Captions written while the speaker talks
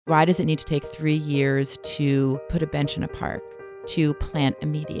Why does it need to take 3 years to put a bench in a park, to plant a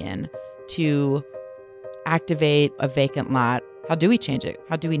median, to activate a vacant lot? How do we change it?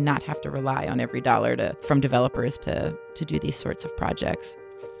 How do we not have to rely on every dollar from developers to do these sorts of projects?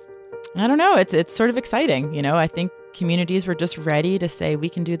 I don't know. It's sort of exciting. You know, I think communities were just ready to say, we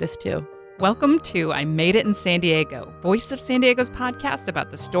can do this too. Welcome to I Made It in San Diego, Voice of San Diego's podcast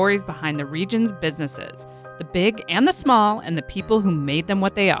about the stories behind the region's businesses, the big and the small, and the people who made them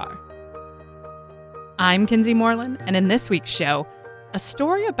what they are. I'm Kinsey Moreland, and in this week's show, a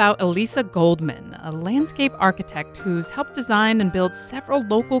story about Ilisa Goldman, a landscape architect who's helped design and build several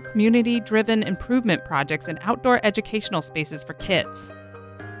local community-driven improvement projects and outdoor educational spaces for kids.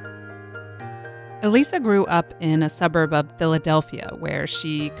 Ilisa grew up in a suburb of Philadelphia where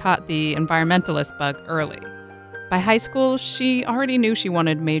she caught the environmentalist bug early. By high school, she already knew she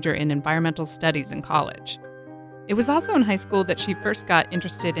wanted to major in environmental studies in college. It was also in high school that she first got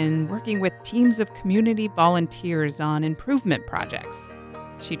interested in working with teams of community volunteers on improvement projects.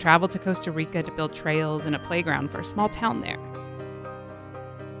 She traveled to Costa Rica to build trails and a playground for a small town there.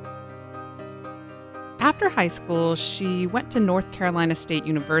 After high school, she went to North Carolina State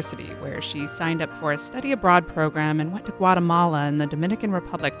University, where she signed up for a study abroad program and went to Guatemala and the Dominican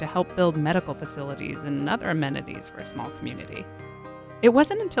Republic to help build medical facilities and other amenities for a small community. It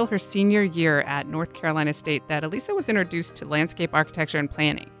wasn't until her senior year at North Carolina State that Ilisa was introduced to landscape architecture and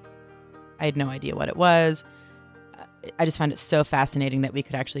planning. I had no idea what it was. I just found it so fascinating that we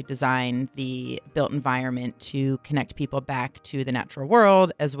could actually design the built environment to connect people back to the natural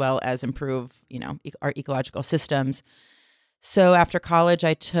world, as well as improve, our ecological systems. So after college,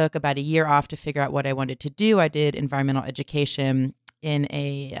 I took about a year off to figure out what I wanted to do. I did environmental education in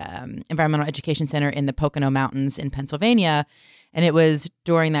a environmental education center in the Pocono Mountains in Pennsylvania. And it was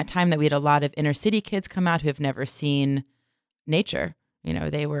during that time that we had a lot of inner city kids come out who have never seen nature.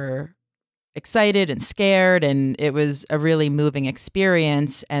 They were excited and scared, and it was a really moving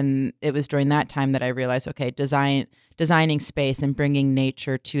experience. And it was during that time that I realized, okay, designing space and bringing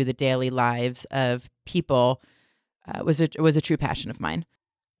nature to the daily lives of people was a true passion of mine.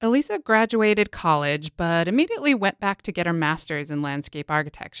 Ilisa graduated college, but immediately went back to get her master's in landscape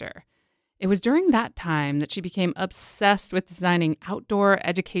architecture. It was during that time that she became obsessed with designing outdoor,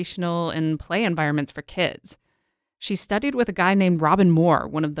 educational, and play environments for kids. She studied with a guy named Robin Moore,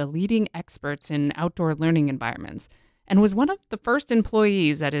 one of the leading experts in outdoor learning environments, and was one of the first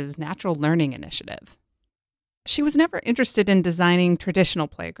employees at his natural learning initiative. She was never interested in designing traditional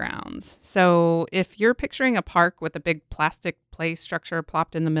playgrounds. So if you're picturing a park with a big plastic play structure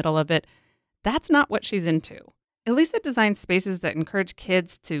plopped in the middle of it, that's not what she's into. Ilisa designed spaces that encourage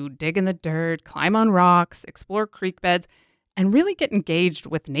kids to dig in the dirt, climb on rocks, explore creek beds, and really get engaged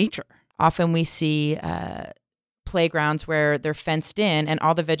with nature. Often we see playgrounds where they're fenced in and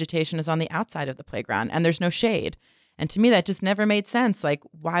all the vegetation is on the outside of the playground and there's no shade. And to me, that just never made sense. Like,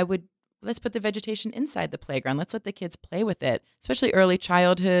 let's put the vegetation inside the playground. Let's let the kids play with it, especially early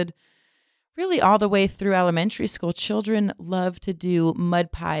childhood. Really all the way through elementary school, children love to do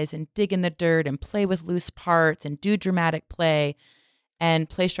mud pies and dig in the dirt and play with loose parts and do dramatic play. And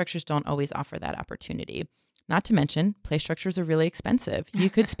play structures don't always offer that opportunity. Not to mention, play structures are really expensive. You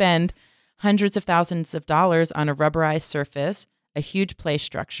could spend hundreds of thousands of dollars on a rubberized surface, a huge play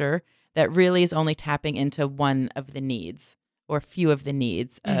structure that really is only tapping into one of the needs or few of the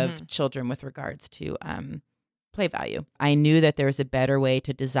needs of children with regards to play value. I knew that there was a better way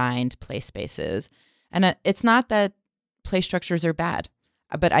to design play spaces. And it's not that play structures are bad,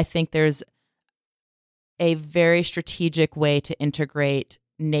 but I think there's a very strategic way to integrate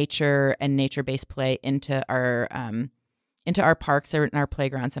nature and nature-based play into our parks or in our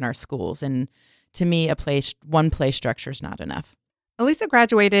playgrounds and our schools. And to me, one play structure is not enough. Ilisa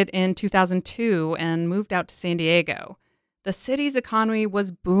graduated in 2002 and moved out to San Diego. The city's economy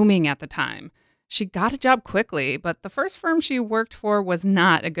was booming at the time. She got a job quickly, but the first firm she worked for was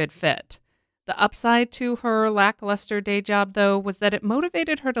not a good fit. The upside to her lackluster day job, though, was that it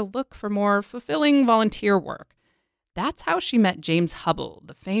motivated her to look for more fulfilling volunteer work. That's how she met James Hubble,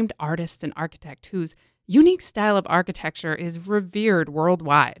 the famed artist and architect whose unique style of architecture is revered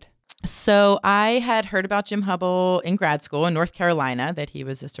worldwide. So I had heard about Jim Hubble in grad school in North Carolina, that he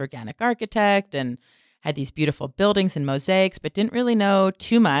was this organic architect and had these beautiful buildings and mosaics, but didn't really know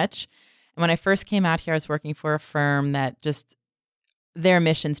too much. And when I first came out here, I was working for a firm that just, their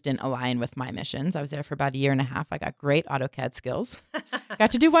missions didn't align with my missions. I was there for about a year and a half. I got great AutoCAD skills.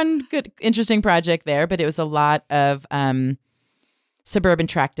 Got to do one good, interesting project there, but it was a lot of suburban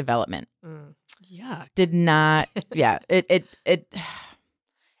tract development. Yeah. Did not, it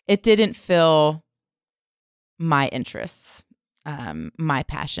didn't fill my interests. my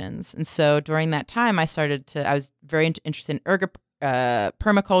passions. And so during that time, I was very interested in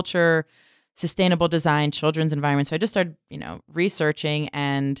permaculture, sustainable design, children's environment. So I just started, researching,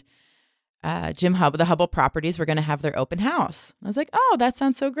 and the Hubble properties were going to have their open house. I was like, oh, that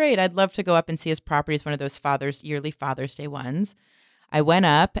sounds so great. I'd love to go up and see his properties, one of those yearly Father's Day ones. I went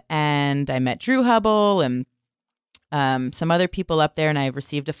up and I met Drew Hubble and some other people up there, and I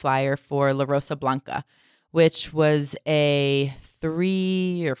received a flyer for La Rosa Blanca, which was a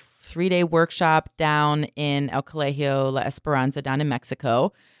 3-day workshop down in El Colegio La Esperanza down in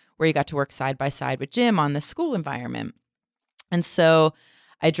Mexico, where you got to work side by side with Jim on the school environment. And so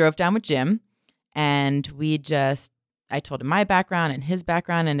I drove down with Jim, and I told him my background and his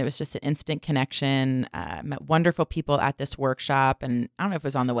background, and it was just an instant connection. Met wonderful people at this workshop, and I don't know if it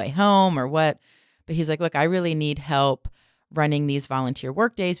was on the way home or what, but he's like, look, I really need help running these volunteer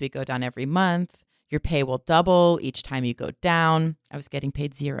work days. We go down every month. Your pay will double each time you go down. I was getting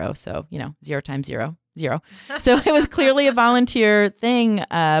paid zero. So, 0 times 0, 0. So it was clearly a volunteer thing.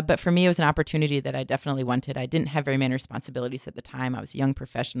 But for me, it was an opportunity that I definitely wanted. I didn't have very many responsibilities at the time. I was a young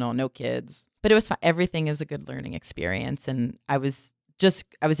professional, no kids, but it was fun. Everything is a good learning experience. And I was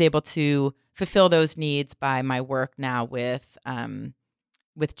able to fulfill those needs by my work now with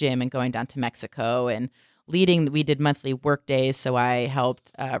Jim and going down to Mexico and we did monthly work days. So I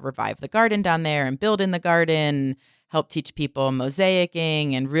helped revive the garden down there and build in the garden, helped teach people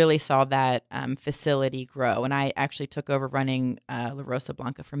mosaicing, and really saw that facility grow. And I actually took over running La Rosa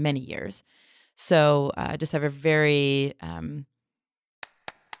Blanca for many years. So I just have a very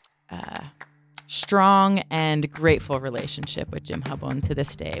strong and grateful relationship with Jim Hubble. And to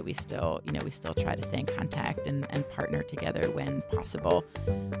this day, we still try to stay in contact and partner together when possible.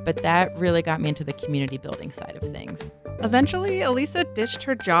 But that really got me into the community building side of things. Eventually, Ilisa ditched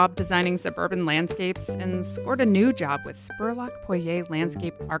her job designing suburban landscapes and scored a new job with Spurlock-Poirier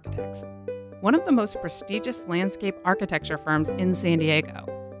Landscape Architects, one of the most prestigious landscape architecture firms in San Diego.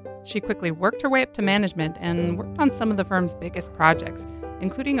 She quickly worked her way up to management and worked on some of the firm's biggest projects,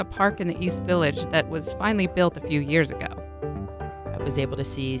 including a park in the East Village that was finally built a few years ago. I was able to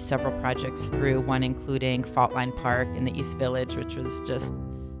see several projects through, one including Fault Line Park in the East Village, which was just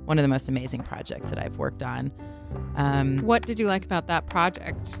one of the most amazing projects that I've worked on. What did you like about that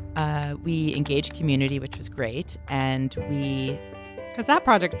project? We engaged community, which was great, and because that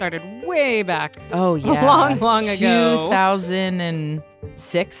project started way back. Oh, yeah. Long ago.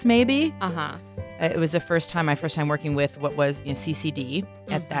 2006, maybe? Uh-huh. It was my first time working with what was CCD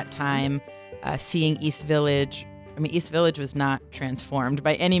at that time, seeing East Village. I mean, East Village was not transformed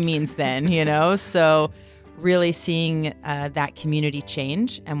by any means then, so really seeing that community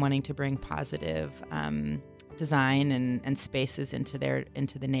change and wanting to bring positive design and spaces into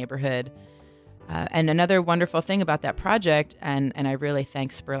the neighborhood. And another wonderful thing about that project, and I really thank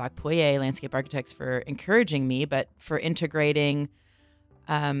Spurlock-Poirier Landscape Architects for encouraging me, but for integrating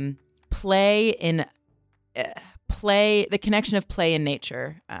the connection of play and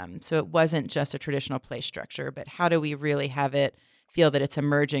nature. So it wasn't just a traditional play structure, but how do we really have it feel that it's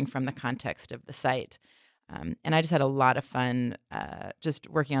emerging from the context of the site? And I just had a lot of fun just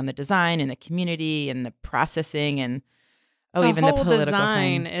working on the design and the community and the processing and even the political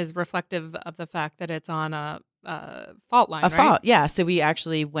design is reflective of the fact that it's on a fault line, right? Fault, yeah. So we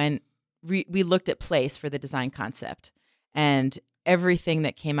actually we looked at place for the design concept, and everything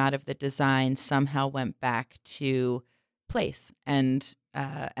that came out of the design somehow went back to place and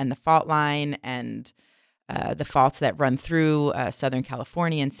the fault line and the faults that run through Southern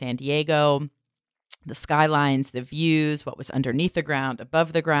California and San Diego, the skylines, the views, what was underneath the ground,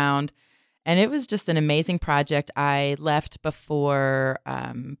 above the ground. And it was just an amazing project. I left before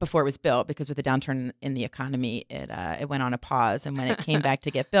it was built because with the downturn in the economy, it went on a pause. And when it came back to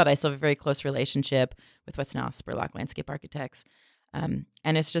get built, I still have a very close relationship with what's now Spurlock Landscape Architects. And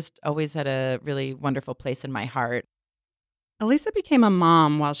it's just always had a really wonderful place in my heart. Ilisa became a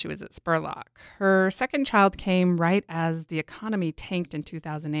mom while she was at Spurlock. Her second child came right as the economy tanked in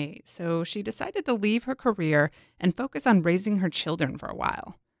 2008. So she decided to leave her career and focus on raising her children for a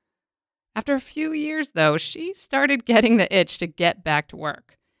while. After a few years, though, she started getting the itch to get back to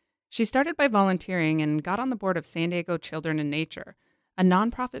work. She started by volunteering and got on the board of San Diego Children in Nature, a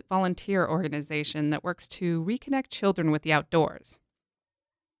nonprofit volunteer organization that works to reconnect children with the outdoors.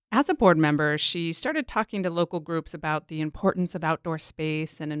 As a board member, she started talking to local groups about the importance of outdoor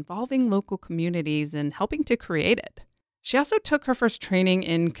space and involving local communities and helping to create it. She also took her first training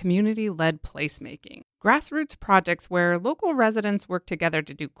in community-led placemaking, grassroots projects where local residents work together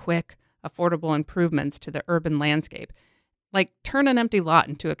to do quick, affordable improvements to the urban landscape, like turn an empty lot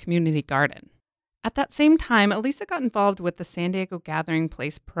into a community garden. At that same time, Ilisa got involved with the San Diego Gathering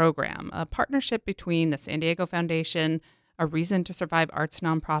Place program, a partnership between the San Diego Foundation, a Reason to Survive arts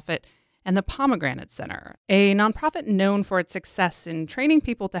nonprofit, and the Pomegranate Center, a nonprofit known for its success in training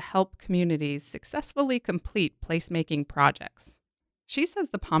people to help communities successfully complete placemaking projects. She says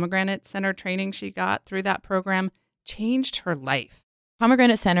the Pomegranate Center training she got through that program changed her life.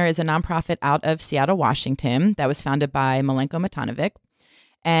 Pomegranate Center is a nonprofit out of Seattle, Washington that was founded by Milenko Matanovic.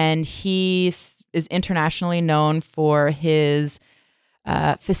 And he is internationally known for his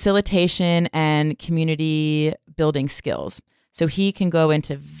facilitation and community building skills. So he can go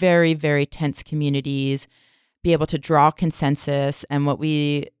into very, very tense communities, be able to draw consensus and what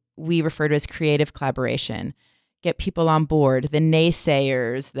we refer to as creative collaboration, get people on board, the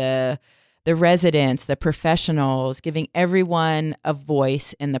naysayers, the residents, the professionals, giving everyone a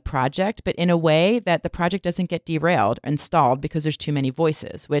voice in the project, but in a way that the project doesn't get derailed and stalled because there's too many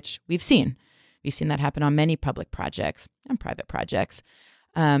voices, which we've seen. We've seen that happen on many public projects and private projects.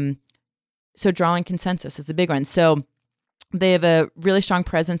 So drawing consensus is a big one. So they have a really strong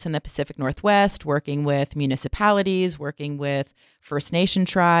presence in the Pacific Northwest, working with municipalities, working with First Nation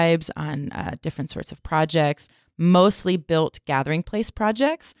tribes on different sorts of projects, mostly built gathering place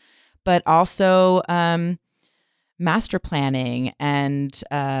projects, but also master planning and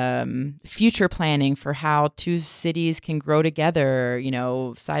future planning for how two cities can grow together,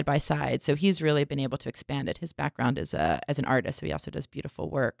 side by side. So he's really been able to expand it. His background is as an artist, so he also does beautiful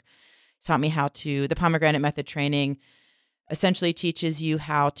work. He taught me the Pomegranate Method training essentially teaches you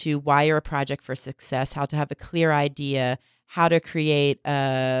how to wire a project for success, how to have a clear idea, how to create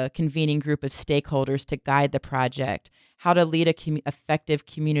a convening group of stakeholders to guide the project, how to lead a effective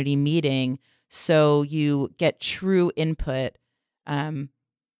community meeting so you get true input and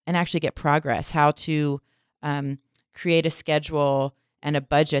actually get progress, how to create a schedule and a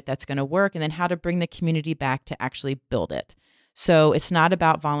budget that's going to work, and then how to bring the community back to actually build it. So it's not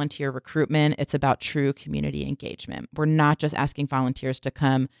about volunteer recruitment. It's about true community engagement. We're not just asking volunteers to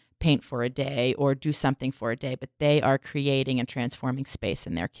come paint for a day or do something for a day, but they are creating and transforming space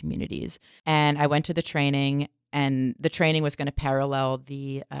in their communities. And I went to the training, and the training was going to parallel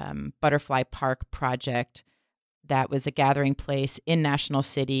the Butterfly Park project that was a gathering place in National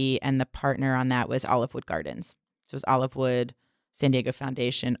City, and the partner on that was Olivewood Gardens. So it was Olivewood, San Diego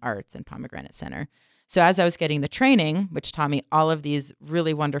Foundation, Arts, and Pomegranate Center. So as I was getting the training, which taught me all of these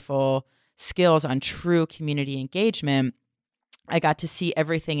really wonderful skills on true community engagement, I got to see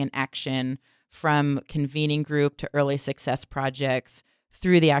everything in action, from convening group to early success projects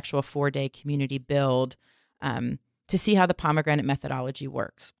through the actual 4-day community build, to see how the Pomegranate methodology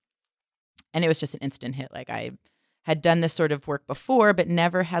works. And it was just an instant hit. Like, I had done this sort of work before, but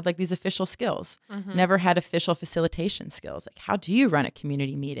never had these official skills, never had official facilitation skills. Like, how do you run a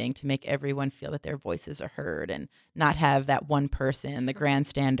community meeting to make everyone feel that their voices are heard and not have that one person, the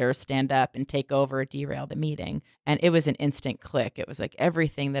grandstander, stand up and take over or derail the meeting? And it was an instant click. It was like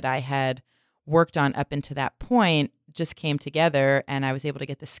everything that I had worked on up until that point just came together, and I was able to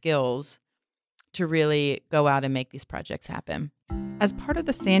get the skills to really go out and make these projects happen. As part of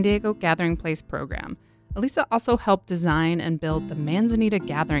the San Diego Gathering Place program, Ilisa also helped design and build the Manzanita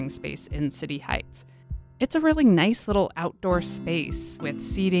Gathering Space in City Heights. It's a really nice little outdoor space with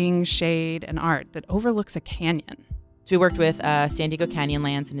seating, shade, and art that overlooks a canyon. So we worked with San Diego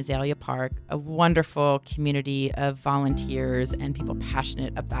Canyonlands and Azalea Park, a wonderful community of volunteers and people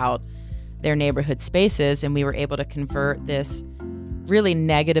passionate about their neighborhood spaces, and we were able to convert this really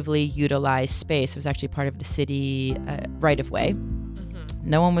negatively utilized space. It was actually part of the city right-of-way.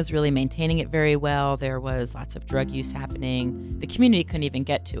 No one was really maintaining it very well. There was lots of drug use happening. The community couldn't even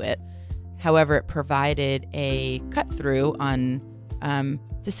get to it. However, it provided a cut-through on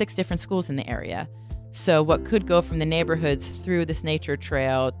to 6 different schools in the area. So what could go from the neighborhoods through this nature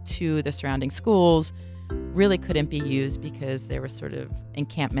trail to the surrounding schools really couldn't be used because there were sort of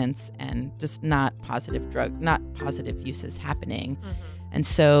encampments and just not positive uses happening. And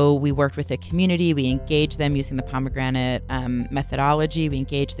so we worked with the community. We engaged them using the Pomegranate methodology. We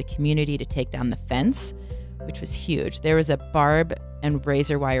engaged the community to take down the fence, which was huge. There was a barb and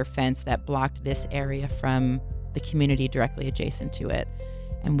razor wire fence that blocked this area from the community directly adjacent to it.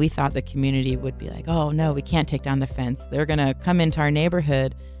 And we thought the community would be like, oh, no, we can't take down the fence. They're going to come into our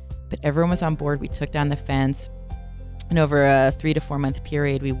neighborhood. But everyone was on board. We took down the fence. And over a 3 to 4 month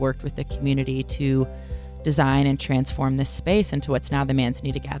period, we worked with the community to design and transform this space into what's now the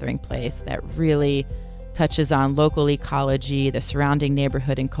Manzanita Gathering Place that really touches on local ecology, the surrounding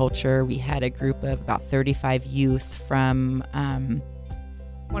neighborhood and culture. We had a group of about 35 youth from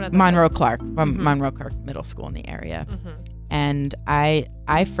Monroe Clark Middle School in the area. And I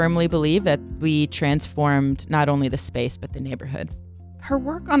firmly believe that we transformed not only the space, but the neighborhood. Her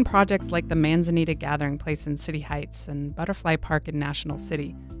work on projects like the Manzanita Gathering Place in City Heights and Butterfly Park in National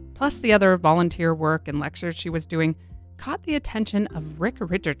City, plus the other volunteer work and lectures she was doing, caught the attention of Rick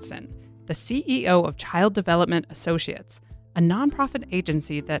Richardson, the CEO of Child Development Associates, a nonprofit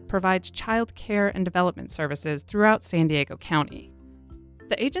agency that provides child care and development services throughout San Diego County.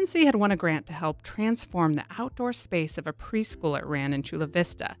 The agency had won a grant to help transform the outdoor space of a preschool it ran in Chula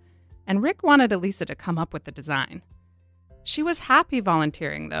Vista, and Rick wanted Ilisa to come up with the design. She was happy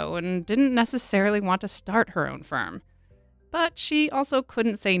volunteering, though, and didn't necessarily want to start her own firm. But she also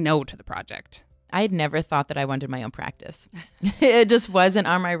couldn't say no to the project. I had never thought that I wanted my own practice. It just wasn't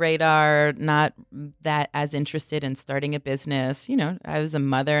on my radar, not that as interested in starting a business. You know, I was a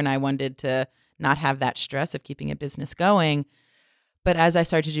mother and I wanted to not have that stress of keeping a business going. But as I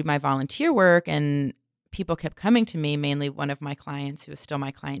started to do my volunteer work and people kept coming to me, mainly one of my clients, who is still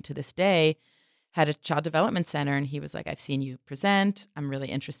my client to this day, had a child development center. And he was like, I've seen you present. I'm really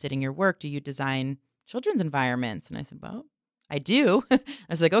interested in your work. Do you design children's environments? And I said, well, I do. I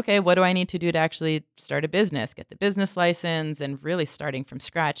was like, okay, what do I need to do to actually start a business, get the business license, and really starting from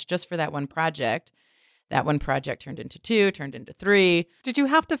scratch just for that one project. That one project turned into 2, turned into 3. Did you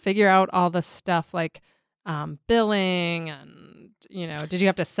have to figure out all the stuff like billing and, did you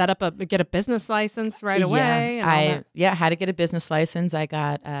have to get a business license right away? I had to get a business license. I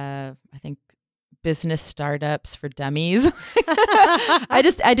got, I think, business startups for dummies. I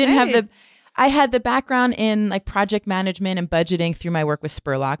had the background in like project management and budgeting through my work with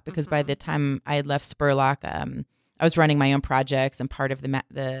Spurlock, because by the time I had left Spurlock, I was running my own projects and part of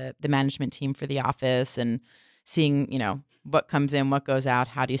the management team for the office and seeing, what comes in, what goes out,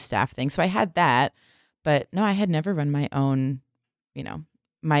 how do you staff things. So I had that, but no, I had never run my own,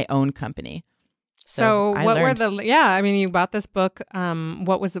 my own company. So you bought this book.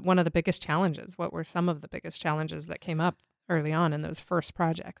 What was one of the biggest challenges? What were some of the biggest challenges that came up early on in those first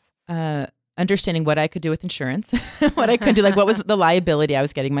projects? Understanding what I could do with insurance, what I could do, like what was the liability I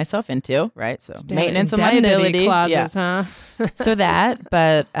was getting myself into, right? So maintenance and liability clauses, huh? So that,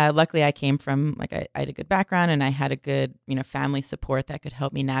 but luckily I came from, like, I had a good background and I had a good, family support that could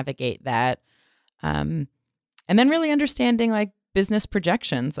help me navigate that. And then really understanding like business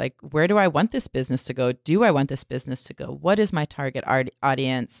projections, like where do I want this business to go? Do I want this business to go? What is my target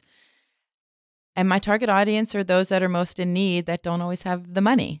audience? And my target audience are those that are most in need that don't always have the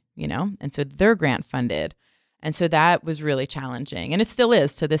money, and so they're grant funded. And so that was really challenging. And it still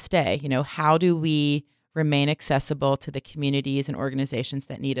is to this day. How do we remain accessible to the communities and organizations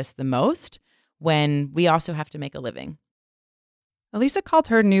that need us the most when we also have to make a living? Ilisa called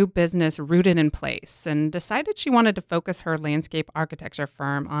her new business Rooted in Place and decided she wanted to focus her landscape architecture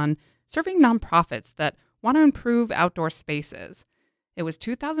firm on serving nonprofits that want to improve outdoor spaces. It was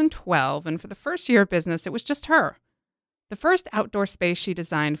 2012, and for the first year of business, it was just her. The first outdoor space she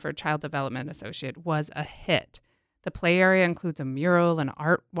designed for Child Development Associate was a hit. The play area includes a mural, an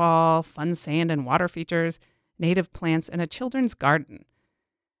art wall, fun sand and water features, native plants, and a children's garden.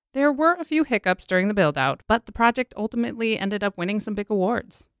 There were a few hiccups during the build-out, but the project ultimately ended up winning some big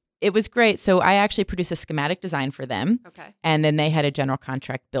awards. It was great. So I actually produced a schematic design for them, and then they had a general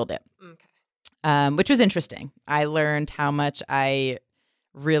contract build it. Which was interesting. I learned how much I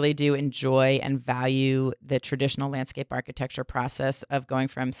really do enjoy and value the traditional landscape architecture process of going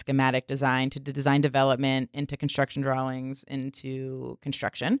from schematic design to design development into construction drawings into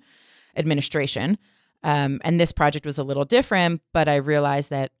construction administration. And this project was a little different, but I realized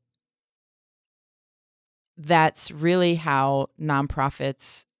that that's really how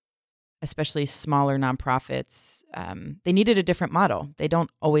nonprofits, especially smaller nonprofits, they needed a different model. They don't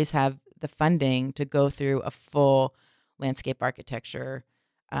always have the funding to go through a full landscape architecture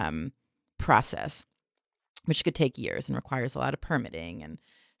process, which could take years and requires a lot of permitting. And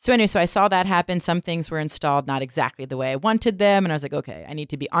so anyway, so I saw that happen. Some things were installed not exactly the way I wanted them. And I was like, okay, I need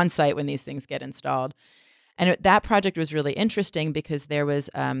to be on site when these things get installed. And that project was really interesting because there was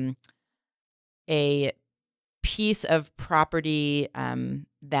a piece of property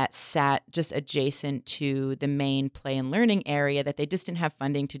that sat just adjacent to the main play and learning area that they just didn't have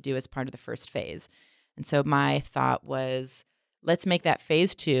funding to do as part of the first phase. And so my thought was, let's make that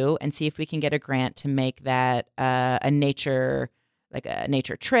phase 2 and see if we can get a grant to make that a nature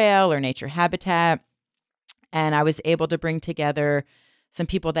trail or nature habitat. And I was able to bring together some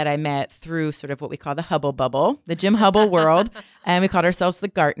people that I met through sort of what we call the Hubble bubble, the Jim Hubble world. And we called ourselves the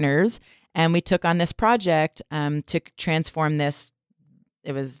Gartners. And we took on this project to transform this.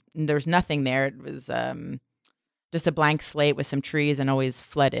 There was nothing there. It was just a blank slate with some trees and always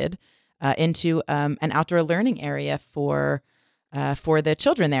flooded. into an outdoor learning area for the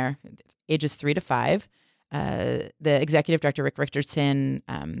children there, ages 3 to 5. The executive director, Rick Richardson,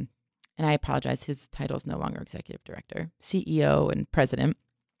 and I apologize, his title is no longer executive director, CEO and president.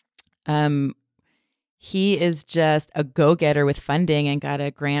 He is just a go-getter with funding and got a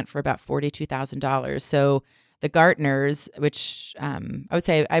grant for about $42,000. So the gardeners, which I would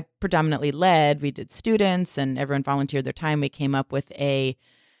say I predominantly led, we did students and everyone volunteered their time. We came up with a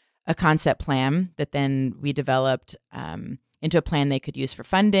concept plan that then we developed into a plan they could use for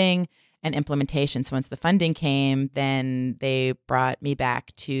funding and implementation. So once the funding came, then they brought me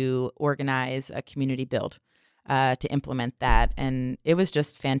back to organize a community build to implement that. And it was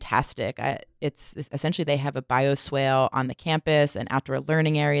just fantastic. It's essentially, they have a bioswale on the campus, an outdoor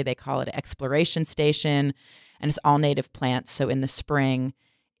learning area. They call it an exploration station, and it's all native plants. So in the spring,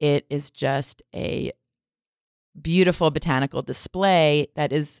 it is just a beautiful botanical display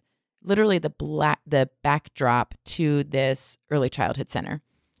that is literally the backdrop to this early childhood center.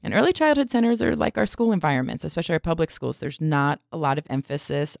 And early childhood centers are like our school environments, especially our public schools. There's not a lot of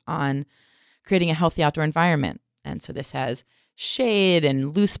emphasis on creating a healthy outdoor environment. And so this has shade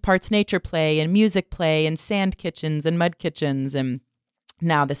and loose parts nature play and music play and sand kitchens and mud kitchens. And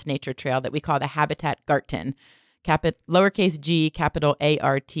now this nature trail that we call the Habitat Garten, lowercase g, capital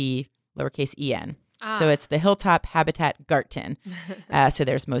A-R-T, lowercase E-N. So it's the Hilltop Habitat Garten. So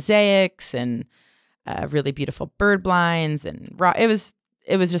there's mosaics and really beautiful bird blinds. And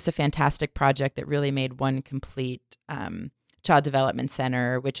it was just a fantastic project that really made one complete child development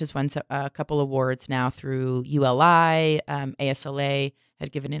center, which has won a couple awards now through ULI. ASLA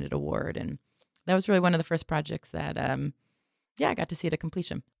had given it an award. And that was really one of the first projects that, I got to see it at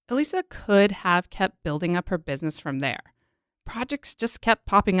completion. Ilisa could have kept building up her business from there. Projects just kept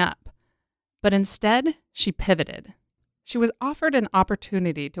popping up. But instead, she pivoted. She was offered an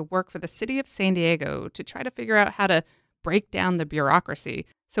opportunity to work for the city of San Diego to try to figure out how to break down the bureaucracy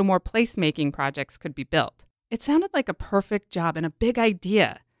so more placemaking projects could be built. It sounded like a perfect job and a big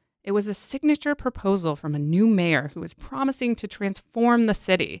idea. It was a signature proposal from a new mayor who was promising to transform the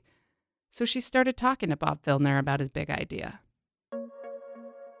city. So she started talking to Bob Fildner about his big idea.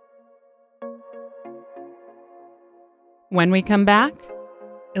 When we come back,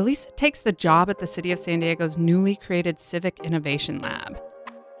 Ilisa takes the job at the city of San Diego's newly created Civic Innovation Lab.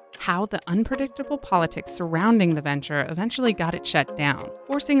 How the unpredictable politics surrounding the venture eventually got it shut down,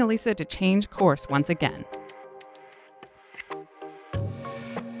 forcing Ilisa to change course once again.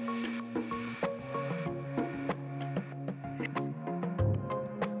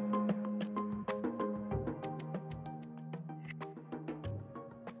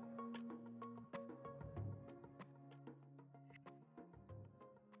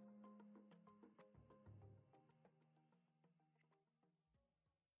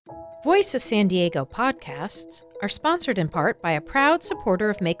 Voice of San Diego podcasts are sponsored in part by a proud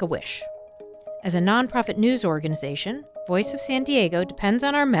supporter of Make-A-Wish. As a nonprofit news organization, Voice of San Diego depends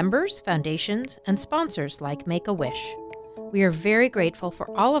on our members, foundations, and sponsors like Make-A-Wish. We are very grateful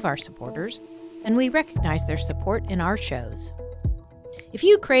for all of our supporters, and we recognize their support in our shows. If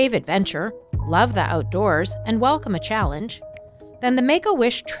you crave adventure, love the outdoors, and welcome a challenge, then the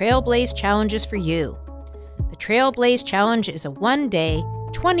Make-A-Wish Trailblaze Challenge is for you. The Trailblaze Challenge is a one-day,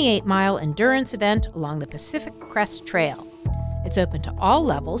 28-mile endurance event along the Pacific Crest Trail. It's open to all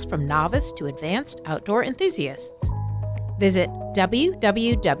levels from novice to advanced outdoor enthusiasts. Visit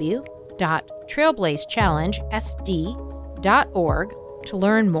www.trailblazechallengesd.org to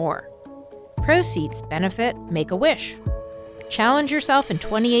learn more. Proceeds benefit Make-A-Wish. Challenge yourself in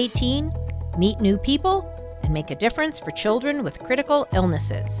 2018, meet new people, and make a difference for children with critical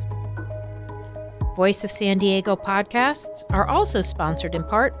illnesses. Voice of San Diego podcasts are also sponsored in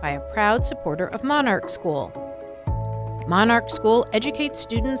part by a proud supporter of Monarch School. Monarch School educates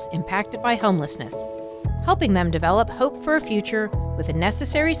students impacted by homelessness, helping them develop hope for a future with the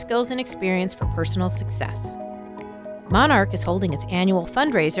necessary skills and experience for personal success. Monarch is holding its annual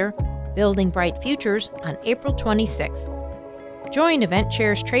fundraiser, Building Bright Futures, on April 26th. Join event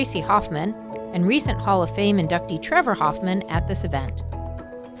chairs Tracy Hoffman and recent Hall of Fame inductee Trevor Hoffman at this event.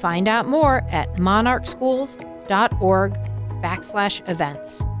 Find out more at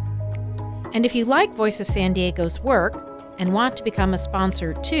monarchschools.org/events. And if you like Voice of San Diego's work and want to become a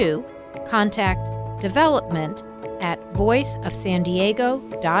sponsor too, contact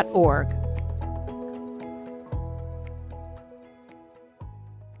development@voiceofsandiego.org.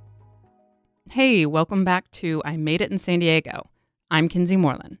 Hey, welcome back to I Made It in San Diego. I'm Kinsey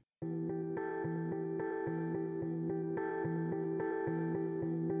Moreland.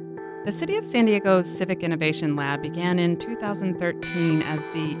 The City of San Diego's Civic Innovation Lab began in 2013 as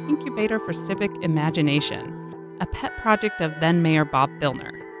the Incubator for Civic Imagination, a pet project of then-Mayor Bob Filner.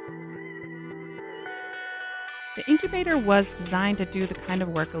 The incubator was designed to do the kind of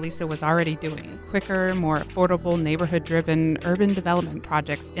work Ilisa was already doing, quicker, more affordable, neighborhood-driven urban development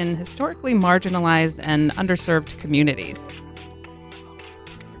projects in historically marginalized and underserved communities.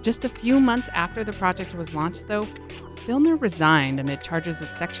 Just a few months after the project was launched, though, Filner resigned amid charges of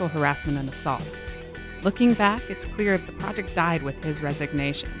sexual harassment and assault. Looking back, it's clear the project died with his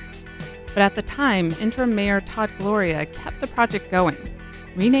resignation. But at the time, interim Mayor Todd Gloria kept the project going,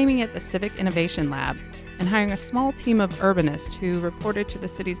 renaming it the Civic Innovation Lab and hiring a small team of urbanists who reported to the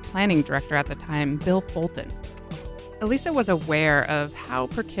city's planning director at the time, Bill Fulton. Ilisa was aware of how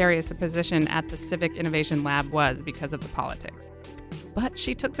precarious the position at the Civic Innovation Lab was because of the politics, but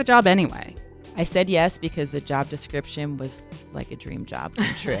she took the job anyway. I said yes because the job description was like a dream job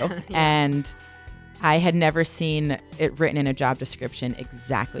come true. Yeah. And I had never seen it written in a job description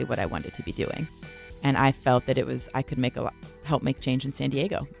exactly what I wanted to be doing. And I felt that I could help make change in San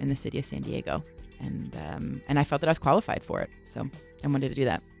Diego, in the city of San Diego. And I felt that I was qualified for it. So I wanted to do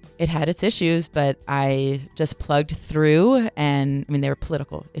that. It had its issues, but I just plugged through, and I mean, they were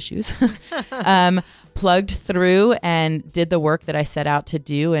political issues. Plugged through and did the work that I set out to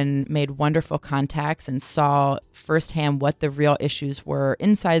do and made wonderful contacts and saw firsthand what the real issues were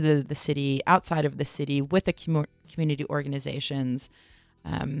inside the city, outside of the city, with the community organizations.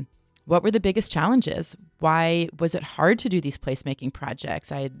 What were the biggest challenges? Why was it hard to do these placemaking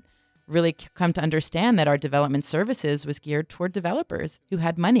projects? I had really come to understand that our development services was geared toward developers who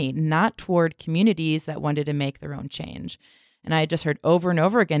had money, not toward communities that wanted to make their own change. And I had just heard over and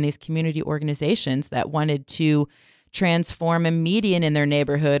over again these community organizations that wanted to transform a median in their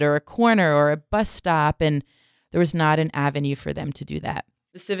neighborhood or a corner or a bus stop, and there was not an avenue for them to do that.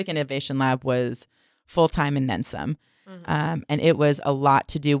 The Civic Innovation Lab was full-time and then some. Mm-hmm. And it was a lot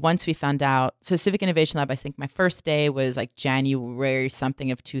to do once we found out. So Civic Innovation Lab, I think my first day was like January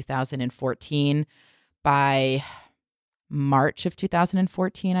something of 2014. By March of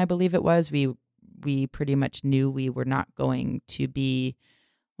 2014, I believe it was, we pretty much knew we were not going to be.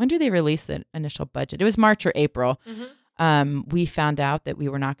 When did they release the initial budget? It was March or April. Mm-hmm. We found out that we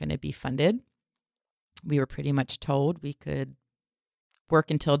were not going to be funded. We were pretty much told we could work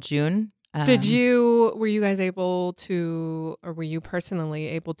until June. Were you guys able to, or were you personally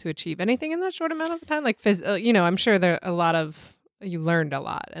able to achieve anything in that short amount of time? Like, I'm sure you learned a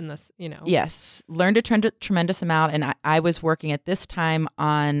lot in this, Yes, learned a tremendous amount. And I was working at this time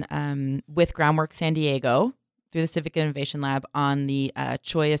on, with Groundwork San Diego through the Civic Innovation Lab on the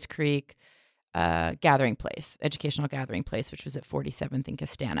Chollas Creek gathering place, educational gathering place, which was at 47th and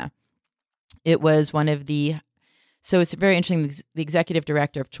Castana. It was so it's very interesting. The executive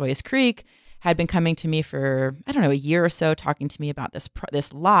director of Chollas Creek had been coming to me for, a year or so, talking to me about this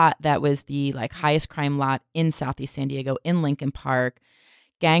lot that was the highest crime lot in Southeast San Diego, in Lincoln Park,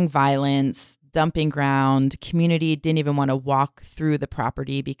 gang violence, dumping ground, community didn't even want to walk through the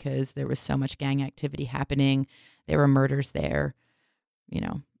property because there was so much gang activity happening. There were murders there.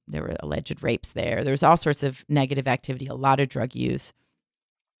 There were alleged rapes there. There was all sorts of negative activity, a lot of drug use.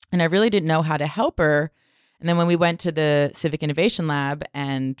 And I really didn't know how to help her. And then when we went to the Civic Innovation Lab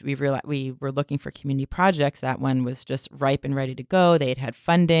and we realized we were looking for community projects, that one was just ripe and ready to go. They had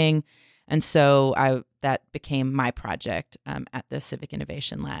funding. And so that became my project at the Civic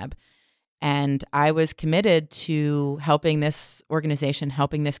Innovation Lab. And I was committed to helping this organization,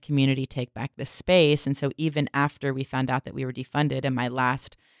 helping this community take back this space. And so even after we found out that we were defunded, and my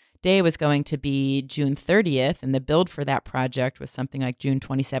last day was going to be June 30th, and the build for that project was something like June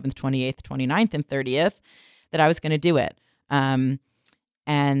 27th, 28th, 29th, and 30th, that I was going to do it. And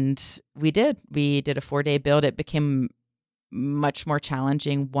we did. We did a 4-day build. It became much more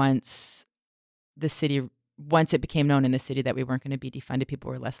challenging once it became known in the city that we weren't going to be defunded.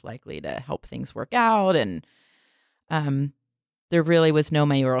 People were less likely to help things work out. And there really was no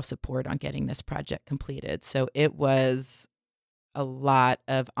mayoral support on getting this project completed. So it was a lot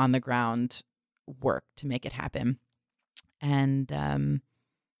of on-the-ground work to make it happen.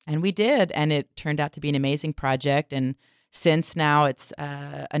 And we did, and it turned out to be an amazing project. And since now it's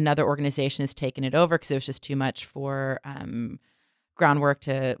another organization has taken it over because it was just too much for groundwork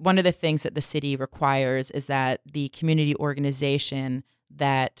to. One of the things that the city requires is that the community organization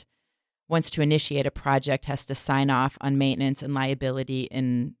that wants to initiate a project has to sign off on maintenance and liability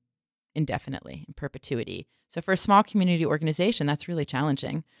indefinitely, in perpetuity. So for a small community organization, that's really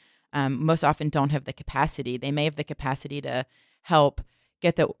challenging. Most often don't have the capacity. They may have the capacity to help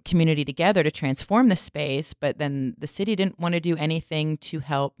get the community together to transform the space, but then the city didn't want to do anything to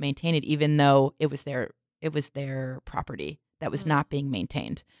help maintain it, even though it was their property that was not being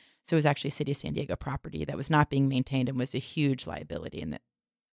maintained. So it was actually City of San Diego property that was not being maintained and was a huge liability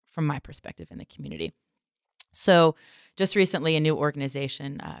from my perspective in the community. So just recently, a new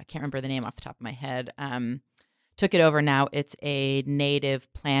organization, I can't remember the name off the top of my head, took it over. Now it's a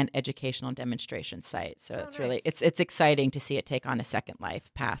native plant educational demonstration site. So it's nice. Really, it's exciting to see it take on a second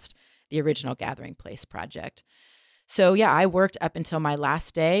life past the original Gathering Place project. So yeah, I worked up until my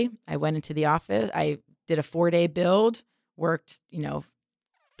last day. I went into the office. I did a 4-day build, worked,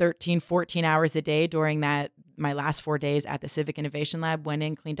 13, 14 hours a day during my last 4 days at the Civic Innovation Lab, went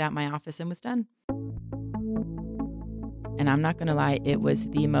in, cleaned out my office, and was done. And I'm not going to lie, it was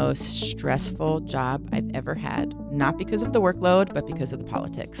the most stressful job I've ever had, not because of the workload, but because of the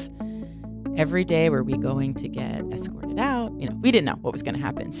politics. Every day, were we going to get escorted out? We didn't know what was going to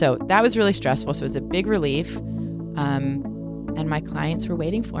happen. So that was really stressful. So it was a big relief. And my clients were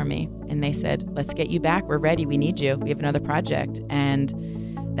waiting for me. And they said, let's get you back. We're ready. We need you. We have another project. And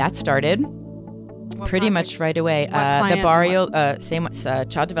that started pretty much right away. The Barrio,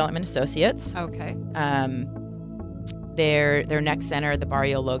 Child Development Associates. Okay. Their next center, the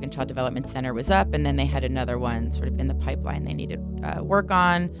Barrio Logan Child Development Center, was up, and then they had another one sort of in the pipeline they needed work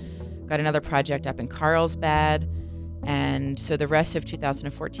on. Got another project up in Carlsbad. And so the rest of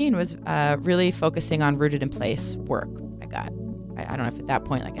 2014 was really focusing on rooted in place work. I don't know if at that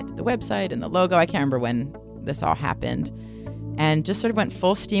point, I did the website and the logo. I can't remember when this all happened. And just sort of went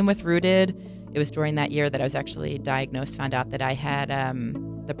full steam with Rooted. It was during that year that I was actually diagnosed, found out that I had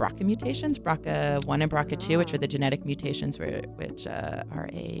the BRCA mutations, BRCA1 and BRCA2, which are the genetic mutations I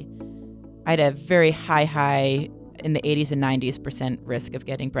had a very high in the 80s and 90s percent risk of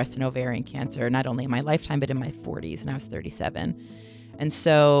getting breast and ovarian cancer, not only in my lifetime, but in my 40s, and I was 37. And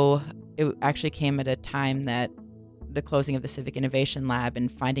so it actually came at a time that the closing of the Civic Innovation Lab and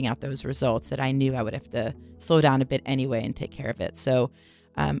finding out those results that I knew I would have to slow down a bit anyway and take care of it. So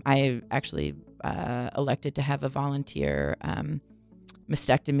I actually elected to have a volunteer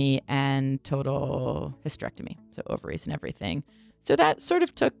mastectomy and total hysterectomy, so ovaries and everything. So that sort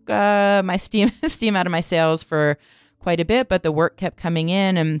of took my steam out of my sails for quite a bit, but the work kept coming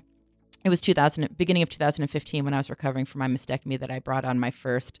in. And it was beginning of 2015 when I was recovering from my mastectomy that I brought on my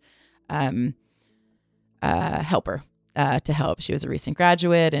first helper to help. She was a recent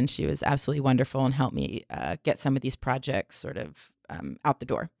graduate, and she was absolutely wonderful and helped me get some of these projects sort of out the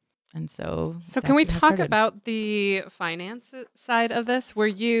door. And so can we talk about the finance side of this? Were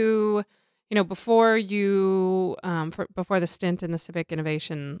you, before the stint in the Civic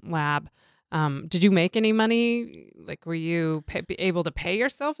Innovation Lab, did you make any money? Were you able to pay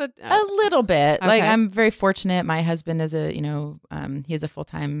yourself? A little bit. Okay. I'm very fortunate. My husband is he has a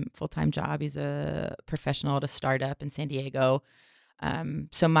full-time job. He's a professional at a startup in San Diego.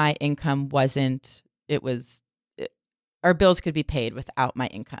 So my income our bills could be paid without my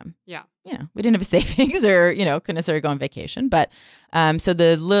income. Yeah. We didn't have a savings or, couldn't necessarily go on vacation. But so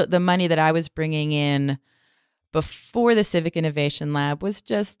the money that I was bringing in before the Civic Innovation Lab was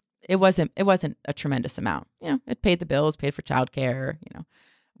just, it wasn't a tremendous amount. It paid the bills, paid for childcare,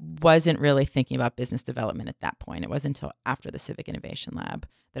 wasn't really thinking about business development at that point. It wasn't until after the Civic Innovation Lab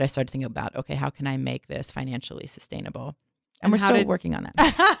that I started thinking about, okay, how can I make this financially sustainable? And we're still working on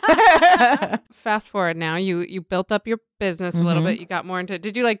that. Fast forward now, you built up your business a little bit. You got more into it.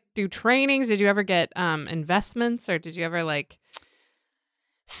 Did you do trainings? Did you ever get investments, or did you ever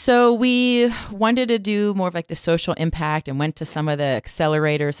So we wanted to do more of the social impact and went to some of the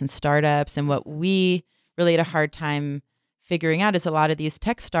accelerators and startups. And what we really had a hard time figuring out is a lot of these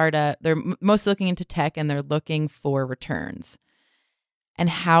tech startups, they're mostly looking into tech and they're looking for returns. And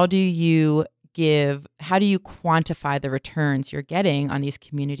how do you quantify the returns you're getting on these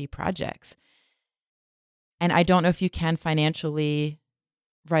community projects? And I don't know if you can financially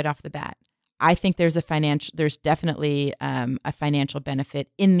right off the bat. I think there's definitely a financial benefit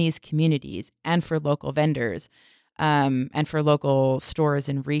in these communities and for local vendors and for local stores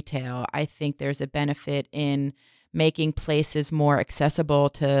and retail. I think there's a benefit in making places more accessible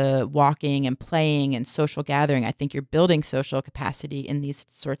to walking and playing and social gathering. I think you're building social capacity in these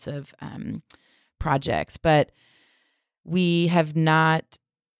sorts of projects, but we've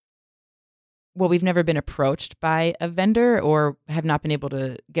never been approached by a vendor or have not been able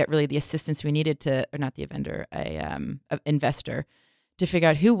to get really the assistance we needed an investor to figure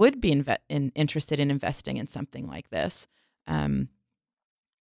out who would be interested in investing in something like this. It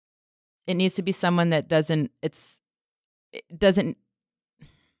needs to be someone that doesn't, I don't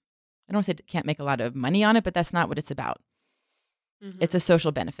want to say it can't make a lot of money on it, but that's not what it's about. It's a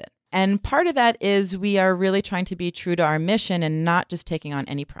social benefit. And part of that is we are really trying to be true to our mission and not just taking on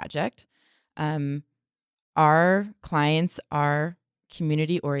any project. Our clients are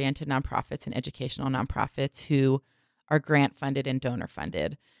community-oriented nonprofits and educational nonprofits who are grant funded and donor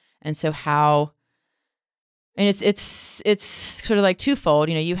funded. And so it's sort of like twofold.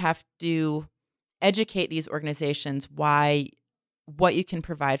 You have to educate these organizations what you can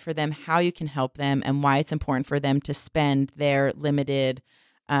provide for them, how you can help them, and why it's important for them to spend their limited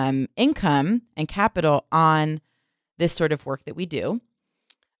income and capital on this sort of work that we do.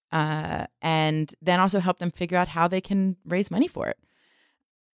 And then also help them figure out how they can raise money for it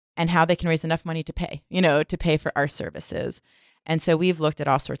and how they can raise enough money to pay for our services. And so we've looked at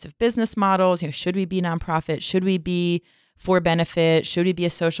all sorts of business models. Should we be nonprofit? Should we be for benefit? Should we be a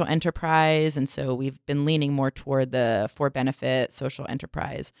social enterprise? And so we've been leaning more toward the for benefit social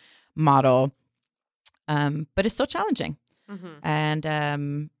enterprise model. But it's still challenging.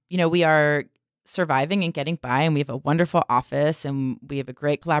 And, we are surviving and getting by, and we have a wonderful office and we have a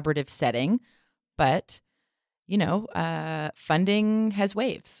great collaborative setting. But, funding has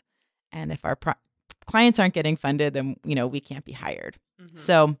waves. And if our clients aren't getting funded, then, we can't be hired.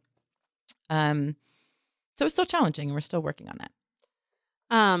 So it's still challenging, and we're still working on that.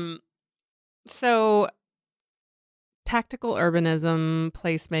 So tactical urbanism,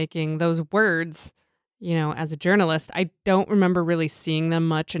 placemaking, those words, as a journalist, I don't remember really seeing them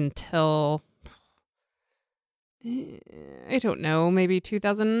much until, I don't know, maybe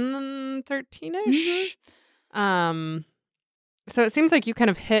 2013-ish. So it seems like you kind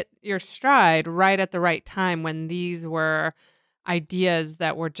of hit your stride right at the right time when these were ideas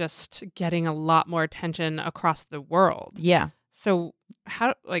that were just getting a lot more attention across the world. Yeah. So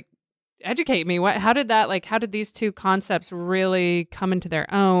educate me. How did these two concepts really come into their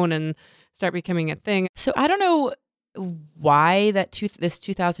own and start becoming a thing? So I don't know why this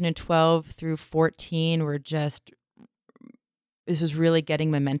 2012 through 14 this was really getting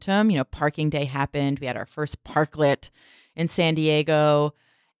momentum. Parking Day happened. We had our first parklet in San Diego.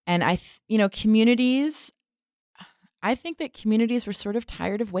 And communities, I think that communities were sort of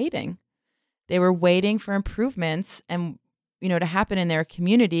tired of waiting. They were waiting for improvements and, to happen in their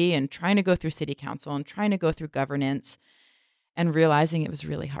community, and trying to go through city council and trying to go through governance, and realizing it was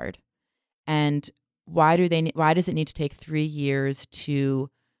really hard. And why does it need to take 3 years to,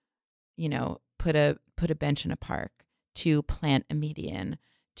 put a bench in a park, to plant a median,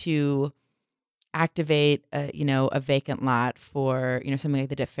 to activate a vacant lot for, something like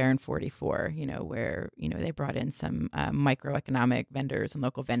the Dip Fair in 44, where, they brought in some microeconomic vendors and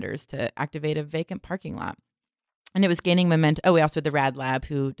local vendors to activate a vacant parking lot. And it was gaining momentum. Oh, we also had the Rad Lab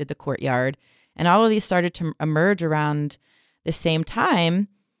who did the courtyard. And all of these started to emerge around the same time.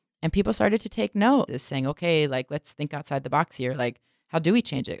 And people started to take note, saying, okay, let's think outside the box here. How do we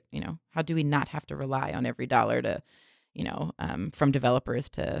change it? How do we not have to rely on every dollar to, from developers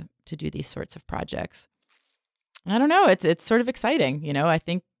to do these sorts of projects? And I don't know. It's sort of exciting. I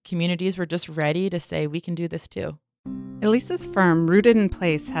think communities were just ready to say, we can do this too. Ilisa's firm, Rooted in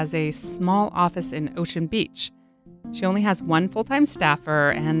Place, has a small office in Ocean Beach. She only has one full-time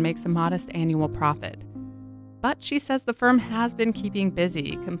staffer and makes a modest annual profit. But she says the firm has been keeping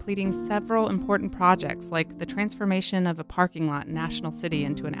busy, completing several important projects like the transformation of a parking lot in National City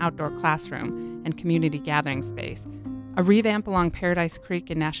into an outdoor classroom and community gathering space, a revamp along Paradise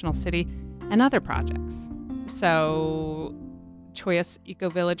Creek in National City, and other projects. So, Choice Eco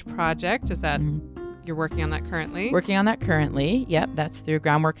Village project, is that you're working on that currently? Working on that currently. Yep, that's through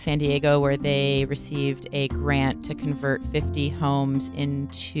Groundwork San Diego, where they received a grant to convert 50 homes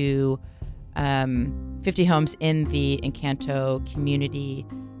into 50 homes in the Encanto community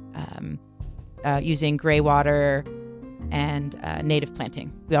using gray water and native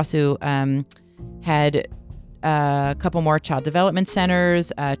planting. We also had a couple more child development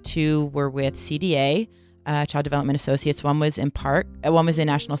centers. 2 were with CDA, Child Development Associates. One was in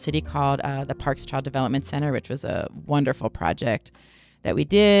National City called the Parks Child Development Center, which was a wonderful project that we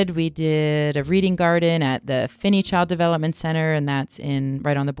did. We did a reading garden at the Finney Child Development Center, and that's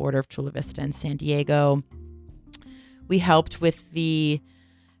right on the border of Chula Vista and San Diego. We helped with the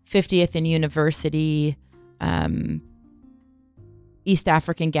 50th and University East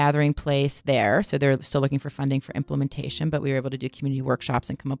African gathering place there. So they're still looking for funding for implementation, but we were able to do community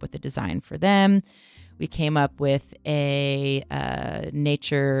workshops and come up with a design for them. We came up with a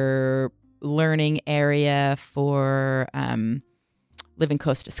nature learning area for Living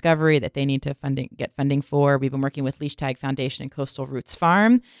Coast Discovery that they need to get funding for. We've been working with Leash Tag Foundation and Coastal Roots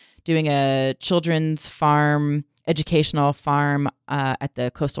Farm, doing a children's farm educational farm at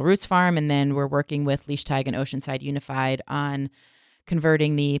the Coastal Roots Farm. And then we're working with Leash Tag and Oceanside Unified on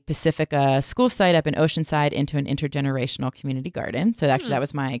converting the Pacifica school site up in Oceanside into an intergenerational community garden. So actually that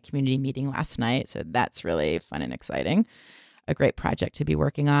was my community meeting last night. So that's really fun and exciting. A great project to be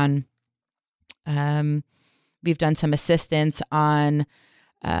working on. We've done some assistance on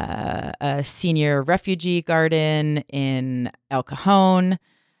a senior refugee garden in El Cajon.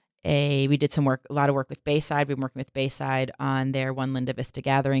 We did a lot of work with Bayside. We've been working with Bayside on their One Linda Vista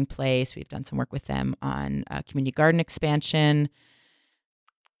gathering place. We've done some work with them on community garden expansion.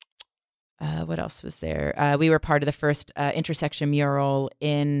 What else was there? We were part of the first intersection mural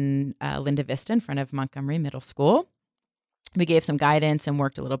in Linda Vista in front of Montgomery Middle School. We gave some guidance and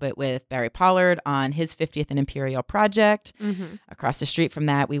worked a little bit with Barry Pollard on his 50th and Imperial project. Across the street from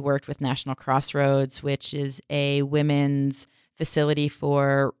that, we worked with National Crossroads, which is a women's facility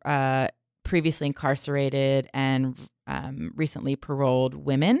for previously incarcerated and recently paroled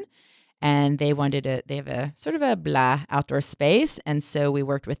women. And they have a sort of a blah outdoor space. And so we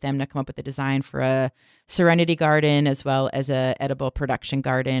worked with them to come up with a design for a serenity garden as well as a edible production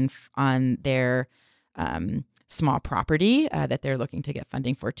garden on their small property that they're looking to get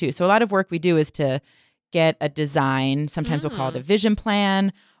funding for too. So a lot of work we do is to get a design. Sometimes we'll call it a vision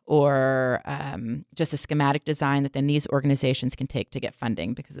plan or just a schematic design that then these organizations can take to get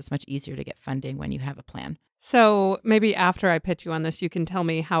funding, because it's much easier to get funding when you have a plan. So maybe after I pitch you on this, you can tell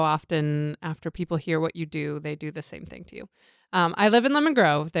me how often after people hear what you do, they do the same thing to you. I live in Lemon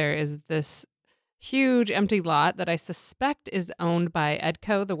Grove. There is this huge empty lot that I suspect is owned by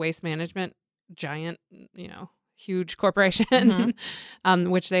Edco, the waste management giant, huge corporation,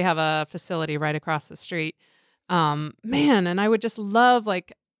 which they have a facility right across the street. Man, and I would just love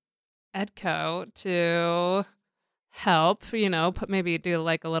Edco to help, maybe do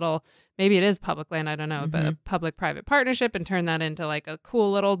like a little, maybe it is public land, I don't know, but a public-private partnership and turn that into like a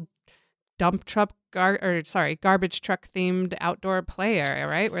cool little garbage truck themed outdoor play area,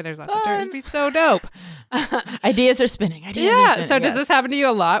 right? Where there's lots of dirt. It'd be so dope. Ideas are spinning. So does this happen to you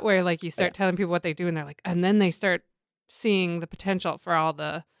a lot where like you start telling people what they do and they're like, and then they start seeing the potential for all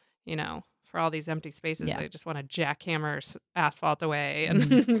the, for all these empty spaces. They just want to jackhammer asphalt away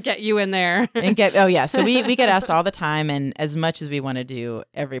and get you in there. So we get asked all the time, and as much as we want to do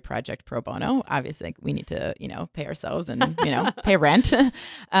every project pro bono, obviously we need to, pay ourselves and, pay rent.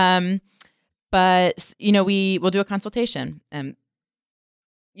 But, we will do a consultation.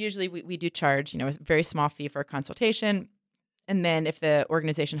 Usually we do charge, a very small fee for a consultation. And then if the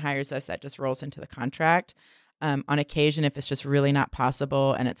organization hires us, that just rolls into the contract. On occasion, if it's just really not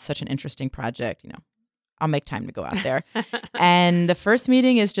possible and it's such an interesting project, I'll make time to go out there. And the first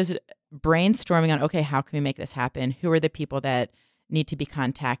meeting is just brainstorming on, okay, how can we make this happen? Who are the people that need to be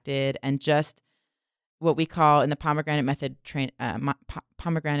contacted? And just what we call in the pomegranate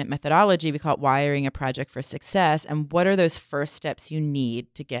methodology, we call it wiring a project for success. And what are those first steps you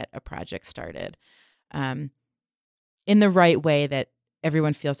need to get a project started in the right way that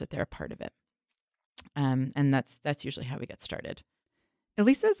everyone feels that they're a part of it. And that's usually how we get started.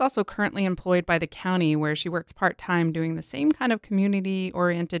 Ilisa is also currently employed by the county, where she works part-time doing the same kind of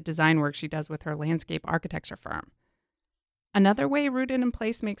community-oriented design work she does with her landscape architecture firm. Another way Rooted in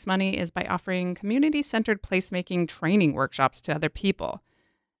Place makes money is by offering community-centered placemaking training workshops to other people.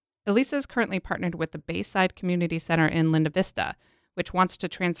 Ilisa is currently partnered with the Bayside Community Center in Linda Vista, which wants to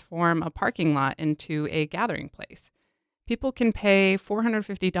transform a parking lot into a gathering place. People can pay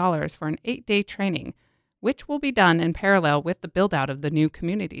 $450 for an 8-day training, which will be done in parallel with the build-out of the new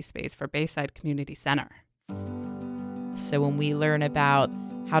community space for Bayside Community Center. So when we learn about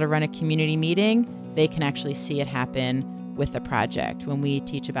how to run a community meeting, they can actually see it happen with the project. When we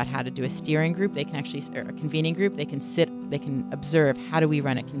teach about how to do a steering group, or a convening group, they can observe, how do we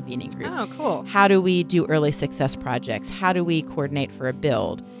run a convening group? Oh, cool. How do we do early success projects? How do we coordinate for a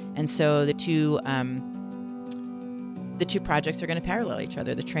build? And so the two projects are going to parallel each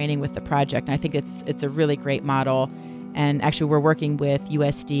other, the training with the project. And I think it's a really great model. And actually, we're working with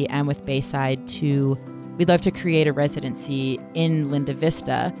USD and with Bayside we'd love to create a residency in Linda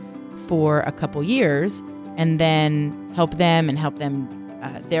Vista for a couple years, and then help them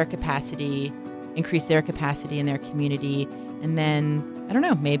their capacity, increase their capacity in their community. And then, I don't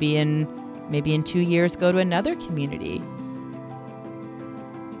know, maybe in 2 years, go to another community.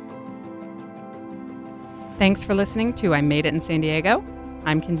 Thanks for listening to I Made It in San Diego.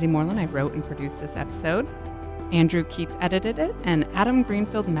 I'm Kinsey Moreland. I wrote and produced this episode. Andrew Keats edited it, and Adam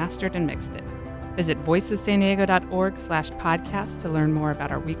Greenfield mastered and mixed it. Visit voicessandiego.org/podcast to learn more about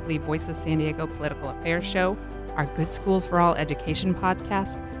our weekly Voice of San Diego political affairs show, our Good Schools for All education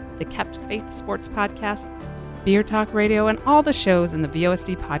podcast, the Kept Faith Sports podcast, Beer Talk Radio, and all the shows in the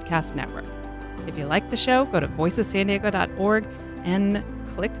VOSD Podcast Network. If you like the show, go to voicessandiego.org and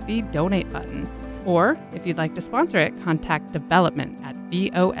click the donate button. Or if you'd like to sponsor it, contact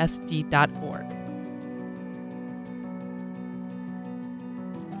development@vosd.org.